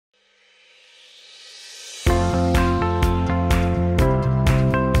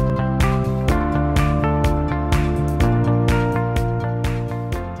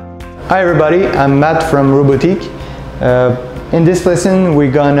Hi everybody, I'm Matt from Robotiq. In this lesson we're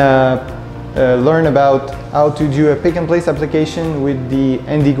gonna learn about how to do a pick and place application with the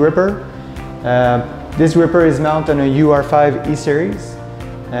Hand-E gripper. This gripper is mounted on a UR5 E-series.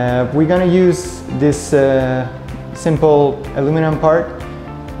 We're gonna use this simple aluminum part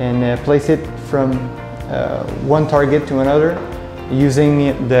and place it from one target to another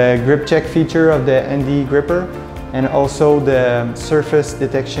using the grip check feature of the Hand-E gripper and also the surface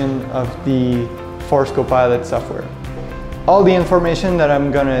detection of the Force Copilot software. All the information that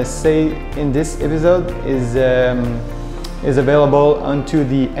I'm gonna say in this episode is available onto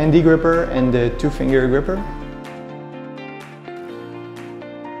the Hand-E gripper and the two-finger gripper.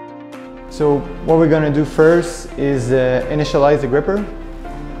 So what we're gonna do first is initialize the gripper.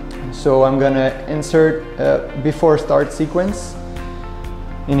 So I'm gonna insert before start sequence.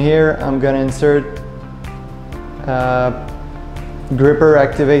 In here I'm gonna insert gripper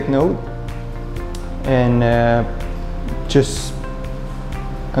activate node, and I'm just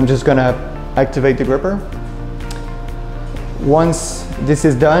gonna activate the gripper. Once this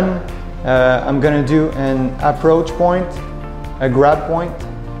is done, I'm gonna do an approach point, a grab point,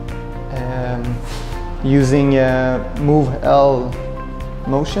 using move L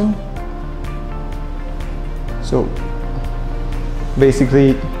motion. So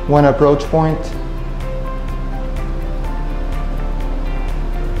basically one approach point,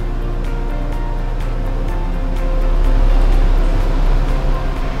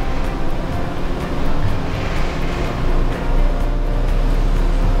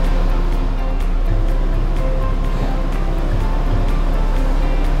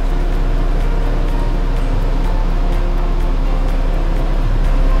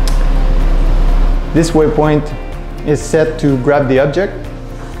 this waypoint is set to grab the object.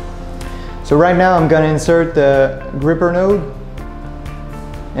 So right now I'm going to insert the gripper node,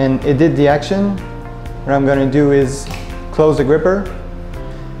 and it did the action. What I'm going to do is close the gripper.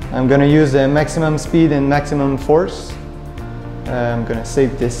 I'm going to use the maximum speed and maximum force. I'm going to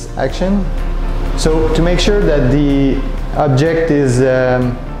save this action. So to make sure that the object is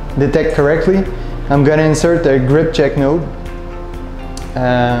detected correctly, I'm going to insert a grip check node.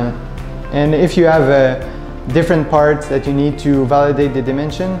 And if you have different parts that you need to validate the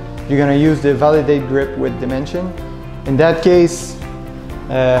dimension, you're going to use the validate grip with dimension. In that case,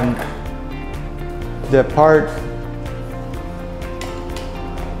 the part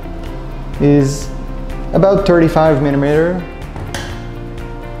is about 35 millimeter.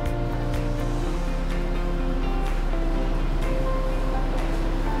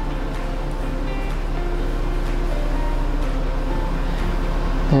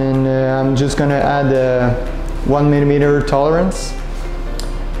 And I'm just going to add a 1 millimeter tolerance.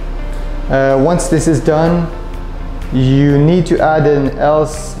 Once this is done, you need to add an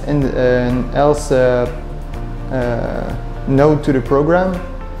else node to the program.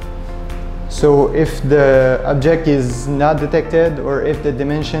 So if the object is not detected or if the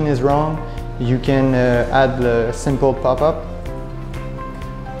dimension is wrong, you can add a simple pop-up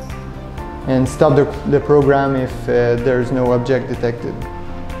and stop the program if there's no object detected.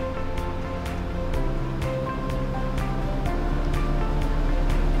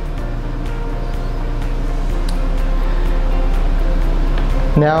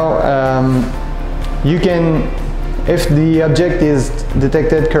 Now, you can, if the object is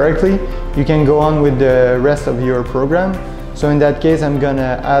detected correctly, you can go on with the rest of your program. So in that case, I'm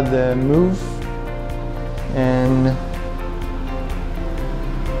gonna add the move and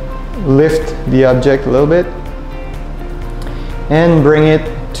lift the object a little bit and bring it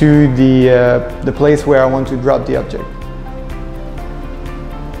to the place where I want to drop the object.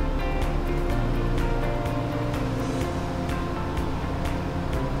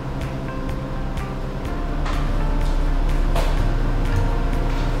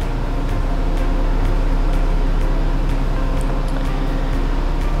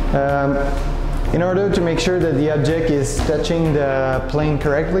 In order to make sure that the object is touching the plane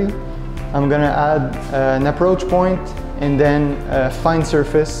correctly, I'm going to add an approach point and then a fine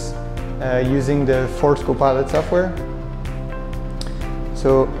surface using the Force Copilot software.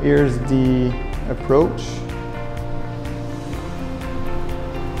 So here's the approach.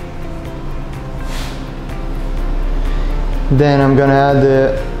 Then I'm going to add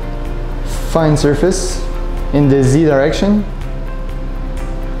the fine surface in the Z direction.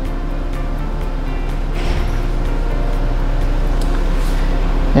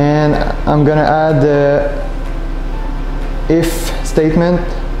 And I'm gonna add the if statement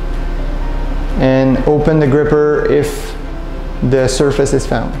and open the gripper if the surface is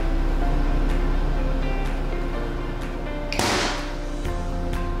found.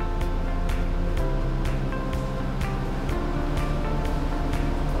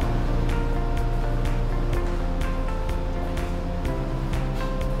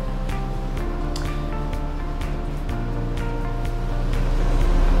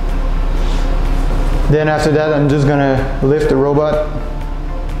 then after that, I'm just gonna lift the robot.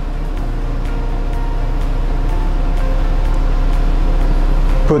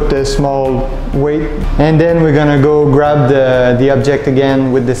 Put the small weight, and then we're gonna go grab the object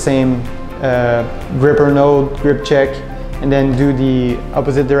again with the same gripper node, grip check, and then do the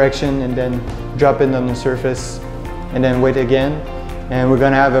opposite direction and then drop it on the surface and then wait again. And we're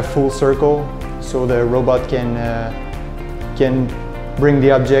gonna have a full circle so the robot can bring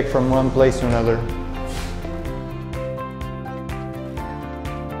the object from one place to another.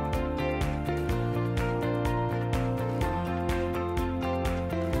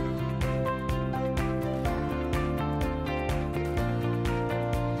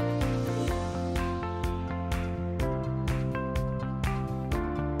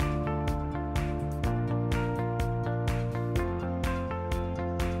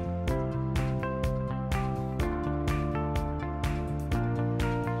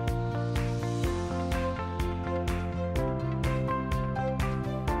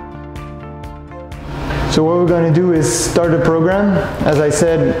 So what we're going to do is start a program. As I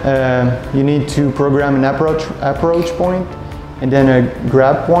said, you need to program an approach point and then a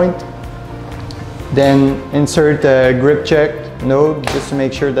grab point. Then insert a grip check node just to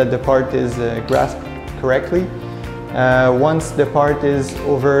make sure that the part is grasped correctly. Once the part is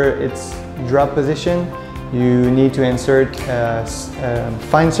over its drop position, you need to insert a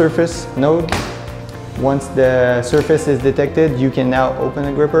fine surface node. Once the surface is detected, you can now open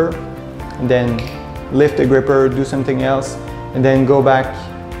the gripper and then lift the gripper, do something else, and then go back,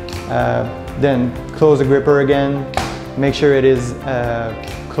 then close the gripper again, make sure it is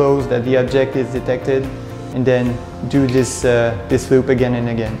closed, that the object is detected, and then do this loop again and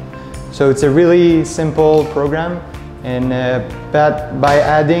again. So it's a really simple program, and by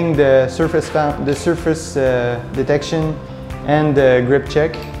adding the surface detection and the grip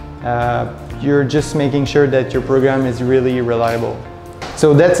check, you're just making sure that your program is really reliable.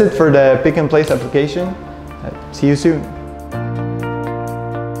 So that's it for the pick and place application. See you soon.